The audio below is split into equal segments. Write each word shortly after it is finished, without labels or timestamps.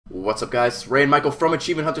What's up, guys? Ray and Michael from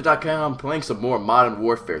AchievementHunter.com playing some more Modern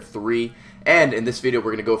Warfare 3. And in this video,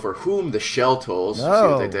 we're going to go for Whom the Shell Tolls. See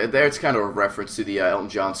what they did there? It's kind of a reference to the Elton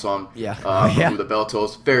John song. Yeah. Whom the Bell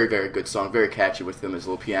Tolls. Very, very good song. Very catchy with him, his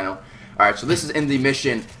little piano. Alright, so this is in the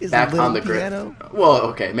mission back on the grid. Piano? Well,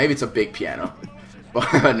 okay, maybe it's a big piano.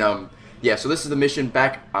 But, yeah, so this is the mission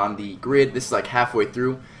back on the grid. This is like halfway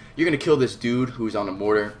through. You're going to kill this dude who's on a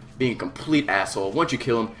mortar, being a complete asshole. Once you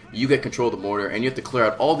kill him, you get control of the mortar, and you have to clear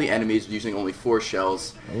out all the enemies using only 4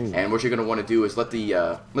 shells. Ooh. And what you're going to want to do is let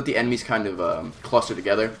the enemies kind of cluster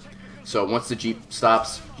together. So once the Jeep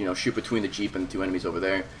stops, shoot between the Jeep and the 2 enemies over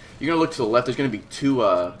there. You're going to look to the left. There's going to be 2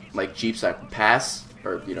 like Jeeps that pass,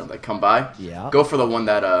 or that come by. Yeah. Go for the one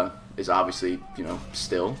that is obviously,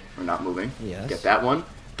 still or not moving. Yes. Get that one.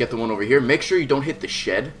 Get the one over here. Make sure you don't hit the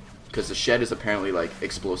shed, because the shed is apparently like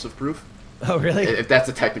explosive proof. Oh, really? If that's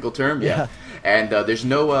a technical term, yeah. And there's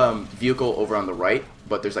no vehicle over on the right,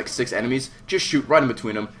 but there's like 6 enemies. Just shoot right in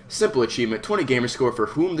between them. Simple achievement. 20 gamer score for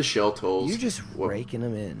Whom the Shell Tolls. You're just raking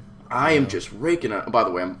them in. I am just raking them. By the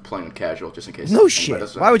way, I'm playing on casual just in case. No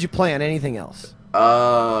shit. Why would you play on anything else?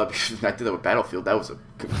 I did that with Battlefield. That was a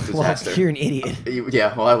disaster. Well, you're an idiot.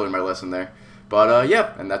 Yeah, well, I learned my lesson there. But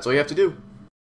yeah, and that's all you have to do.